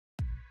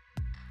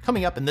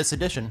Coming up in this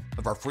edition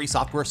of our free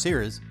software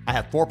series, I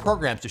have 4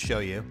 programs to show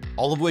you,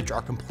 all of which are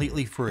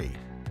completely free.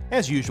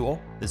 As usual,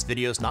 this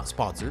video is not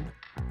sponsored.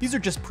 These are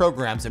just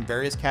programs in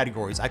various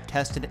categories I've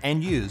tested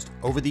and used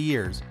over the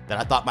years that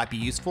I thought might be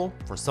useful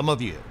for some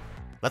of you.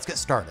 Let's get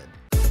started.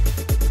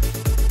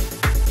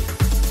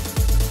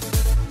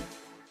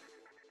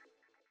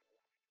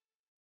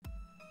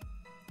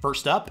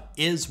 First up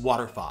is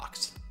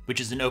Waterfox, which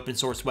is an open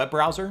source web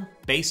browser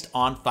based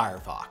on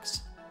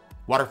Firefox.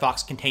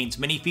 Waterfox contains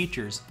many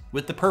features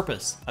with the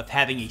purpose of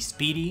having a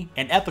speedy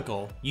and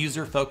ethical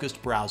user-focused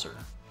browser.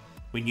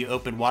 When you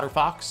open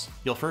Waterfox,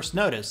 you'll first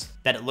notice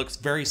that it looks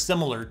very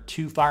similar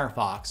to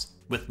Firefox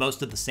with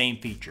most of the same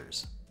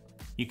features.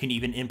 You can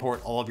even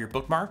import all of your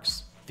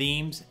bookmarks,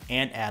 themes,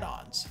 and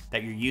add-ons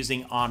that you're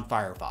using on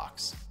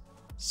Firefox.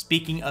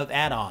 Speaking of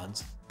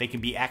add-ons, they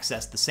can be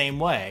accessed the same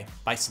way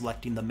by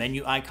selecting the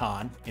menu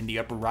icon in the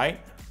upper right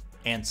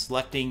and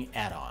selecting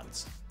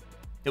add-ons.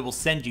 It will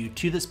send you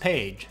to this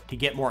page to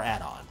get more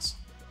add-ons.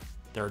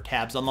 There are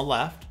tabs on the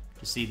left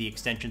to see the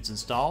extensions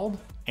installed,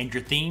 and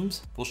your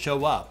themes will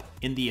show up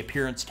in the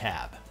Appearance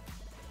tab.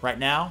 Right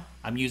now,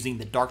 I'm using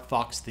the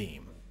Darkfox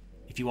theme.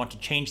 If you want to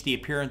change the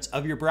appearance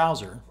of your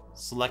browser,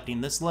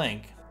 selecting this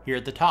link here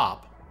at the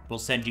top will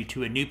send you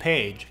to a new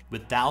page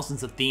with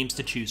thousands of themes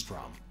to choose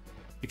from.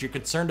 If you're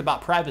concerned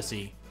about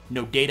privacy,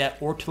 no data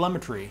or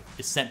telemetry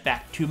is sent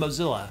back to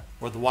Mozilla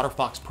or the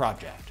Waterfox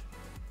project.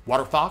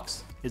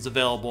 Waterfox is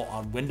available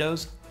on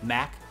Windows,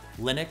 Mac,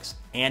 Linux,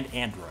 and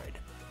Android.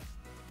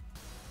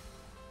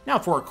 Now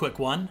for a quick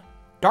one.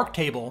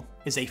 Darktable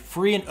is a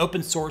free and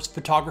open source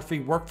photography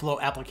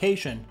workflow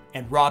application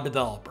and RAW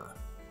developer.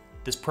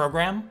 This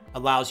program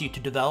allows you to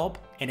develop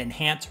and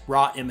enhance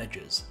RAW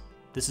images.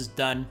 This is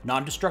done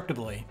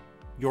non-destructively.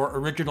 Your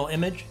original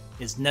image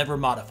is never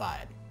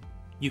modified.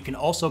 You can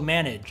also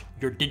manage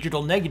your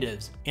digital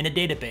negatives in a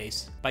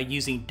database by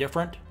using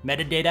different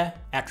metadata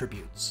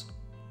attributes.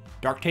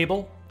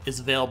 Darktable is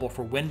available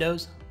for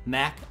Windows,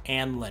 Mac,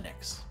 and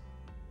Linux.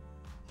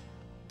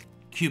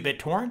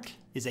 qBittorrent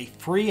is a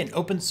free and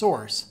open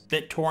source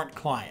BitTorrent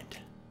client.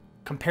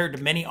 Compared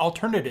to many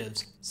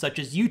alternatives such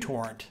as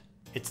uTorrent,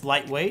 it's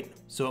lightweight,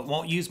 so it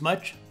won't use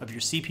much of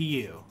your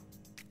CPU.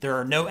 There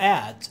are no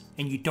ads,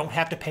 and you don't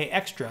have to pay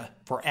extra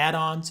for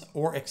add-ons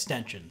or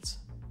extensions.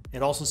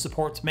 It also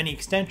supports many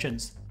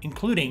extensions,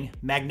 including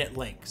magnet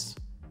links.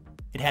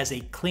 It has a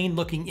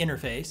clean-looking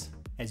interface,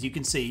 as you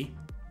can see.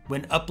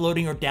 When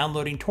uploading or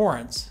downloading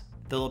torrents,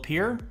 they'll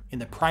appear in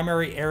the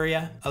primary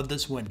area of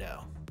this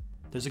window.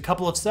 There's a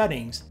couple of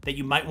settings that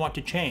you might want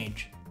to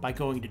change by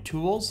going to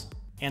Tools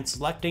and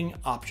selecting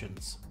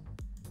Options.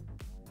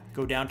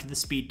 Go down to the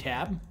Speed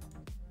tab.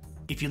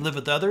 If you live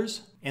with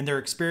others and they're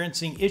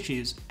experiencing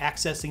issues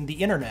accessing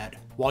the internet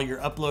while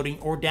you're uploading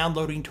or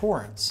downloading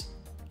torrents,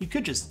 you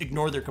could just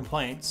ignore their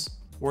complaints,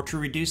 or to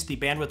reduce the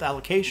bandwidth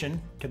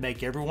allocation to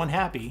make everyone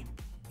happy,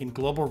 in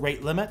Global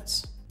Rate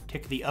Limits,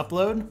 tick the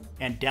upload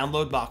and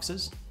download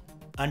boxes.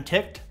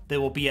 Unticked, they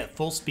will be at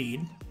full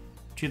speed.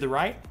 To the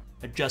right,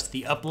 adjust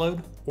the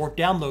upload or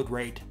download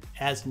rate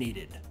as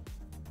needed.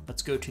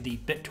 Let's go to the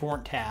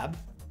BitTorrent tab.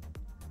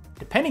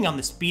 Depending on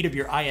the speed of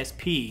your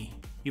ISP,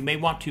 you may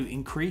want to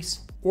increase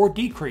or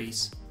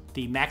decrease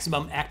the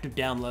maximum active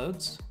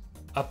downloads,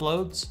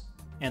 uploads,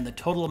 and the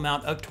total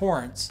amount of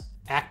torrents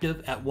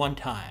active at one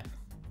time.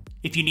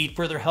 If you need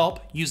further help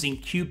using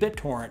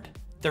qBittorrent,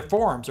 their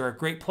forums are a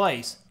great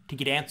place to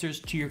get answers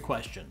to your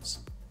questions.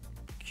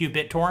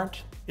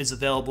 qBittorrent is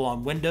available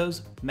on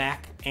Windows,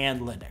 Mac,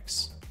 and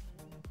Linux.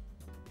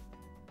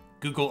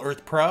 Google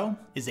Earth Pro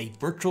is a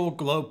virtual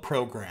globe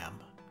program.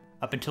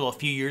 Up until a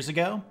few years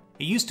ago,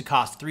 it used to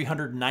cost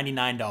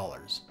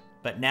 $399,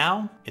 but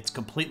now it's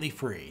completely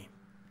free.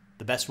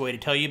 The best way to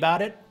tell you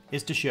about it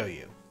is to show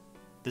you.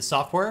 This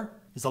software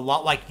is a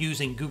lot like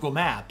using Google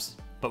Maps,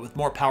 but with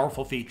more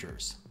powerful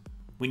features.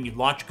 When you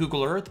launch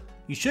Google Earth,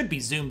 you should be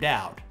zoomed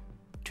out.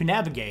 To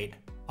navigate,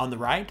 on the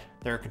right,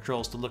 there are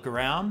controls to look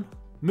around,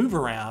 move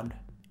around,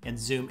 and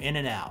zoom in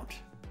and out.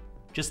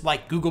 Just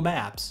like Google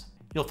Maps,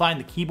 you'll find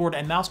the keyboard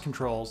and mouse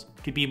controls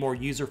to be more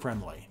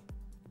user-friendly.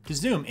 To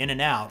zoom in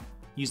and out,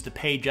 use the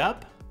page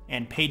up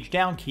and page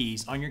down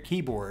keys on your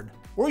keyboard,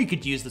 or you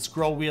could use the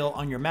scroll wheel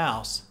on your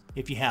mouse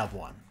if you have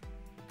one.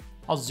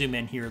 I'll zoom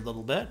in here a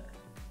little bit.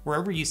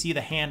 Wherever you see the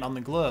hand on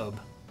the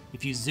globe,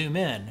 if you zoom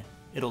in,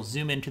 it'll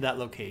zoom into that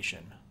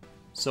location.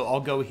 So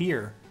I'll go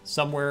here,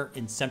 somewhere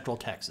in Central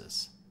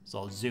Texas. So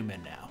I'll zoom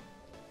in now.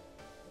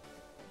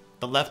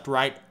 The left,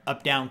 right,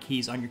 up, down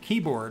keys on your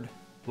keyboard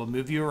will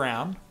move you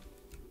around,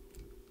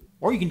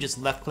 or you can just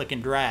left click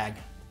and drag,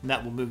 and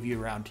that will move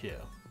you around too.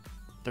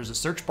 There's a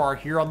search bar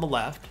here on the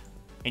left,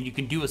 and you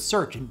can do a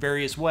search in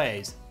various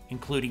ways,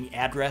 including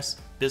address,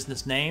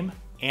 business name,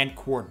 and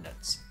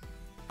coordinates.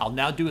 I'll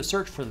now do a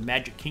search for the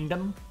Magic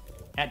Kingdom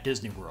at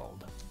Disney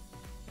World.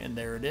 And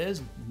there it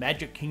is,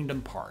 Magic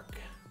Kingdom Park.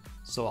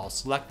 So I'll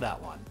select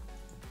that one,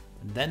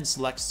 and then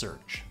select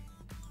search.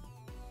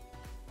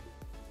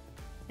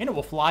 And it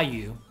will fly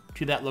you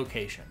to that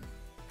location.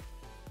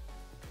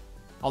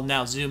 I'll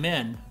now zoom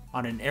in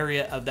on an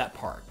area of that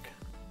park.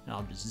 And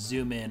I'll just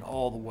zoom in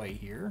all the way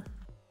here.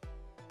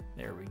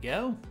 There we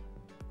go.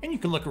 And you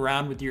can look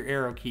around with your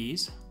arrow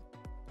keys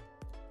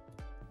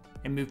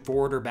and move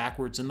forward or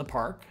backwards in the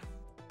park.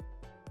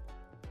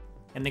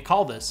 And they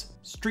call this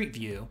Street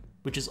View,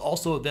 which is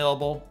also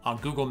available on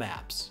Google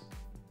Maps.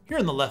 Here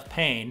in the left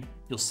pane,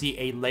 you'll see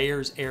a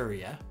layers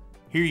area.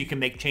 Here you can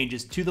make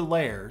changes to the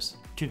layers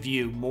to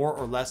view more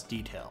or less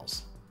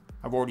details.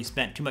 I've already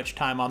spent too much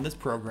time on this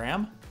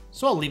program,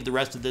 so I'll leave the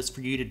rest of this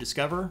for you to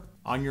discover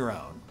on your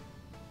own.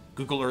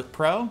 Google Earth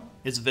Pro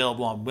is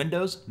available on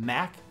Windows,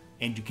 Mac,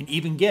 and you can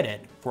even get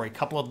it for a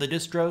couple of the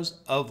distros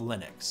of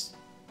Linux.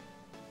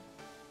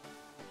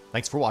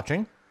 Thanks for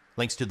watching.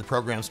 Links to the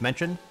programs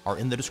mentioned are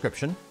in the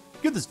description.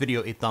 Give this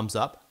video a thumbs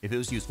up if it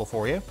was useful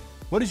for you.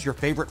 What is your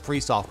favorite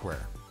free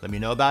software? Let me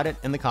know about it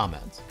in the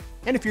comments.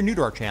 And if you're new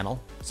to our channel,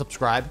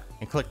 subscribe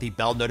and click the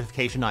bell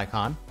notification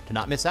icon to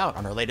not miss out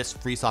on our latest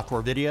free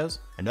software videos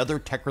and other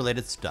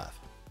tech-related stuff.